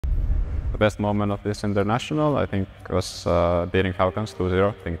best moment of this international, I think, was beating Falcons 2-0.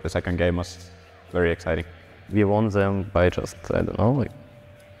 I think the second game was very exciting. We won them by just, I don't know, like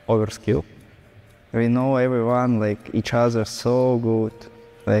over skill. We know everyone, like each other so good.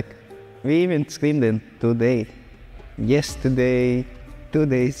 Like we even screamed in today, yesterday, 2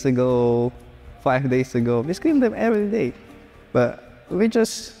 days ago, 5 days ago. We scream them every day. But we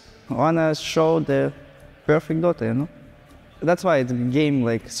just wanna show the perfect Dota, you know? That's why the game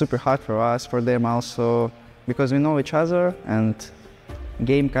like super hard for us, for them also, because we know each other and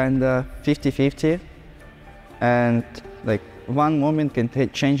game kinda 50-50. And like one moment can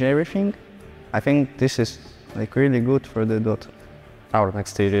change everything. I think this is like really good for the Dota. Our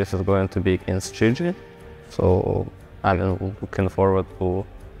next series is going to be against GG, so I'm looking forward to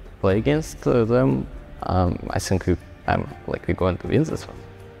play against them. I think we're going to win this one.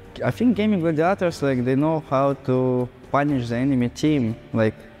 I think Gaimin Gladiators, like they know how to punish the enemy team.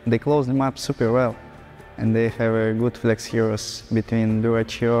 Like they close them up super well, and they have a good flex heroes between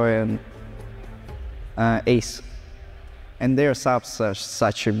Durachio and Ace, and their subs are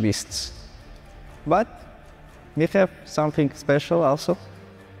such a beasts. But we have something special also.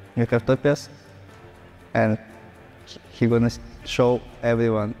 We have Topson, and he's gonna show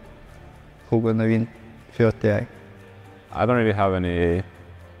everyone who's gonna win first TI. I don't really have any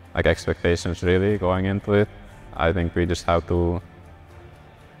like expectations really going into it. I think we just have to,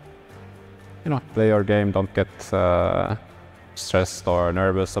 play our game. Don't get stressed or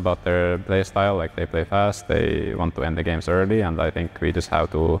nervous about their play style. Like they play fast, they want to end the games early, and I think we just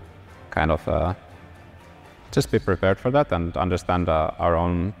have to kind of just be prepared for that and understand our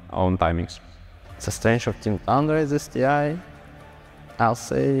own timings. The strength of Team Thunder this TI, I'll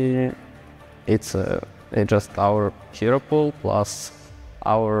say it's just our hero pool plus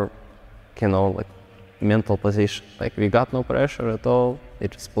our, like mental position. Like we got no pressure at all. We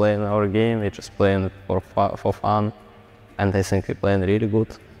just playing our game. We just playing it for fun, and I think we're playing really good.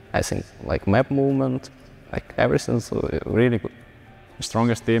 I think like map movement, like everything's really good. The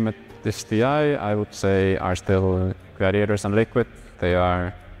strongest team at this TI, I would say, are still Gladiators and Liquid. They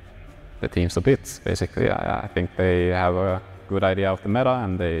are the teams to beat, basically. I think they have a good idea of the meta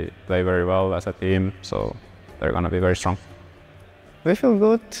and they play very well as a team, so they're gonna be very strong. We feel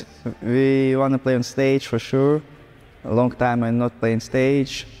good. We want to play on stage for sure. A long time I'm not playing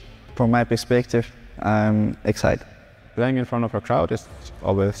stage. From my perspective, I'm excited. Playing in front of a crowd is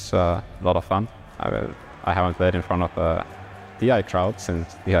always a lot of fun. I haven't played in front of a TI crowd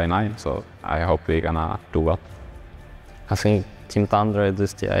since TI 9, so I hope we're gonna do well. I think Team Thunder at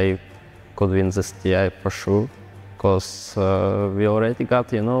this TI could win this TI for sure, because we already got,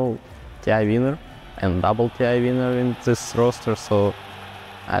 TI winner and double TI winner in this roster, so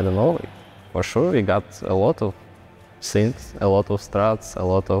I don't know, for sure we got a lot of things, a lot of strats, a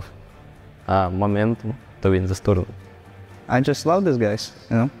lot of momentum to win this tournament. I just love these guys,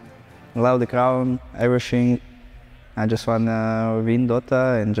 love the crown, everything. I just wanna win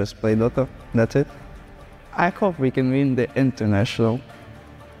Dota and just play Dota, that's it. I hope we can win the international,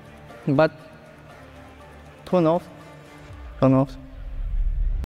 but who knows?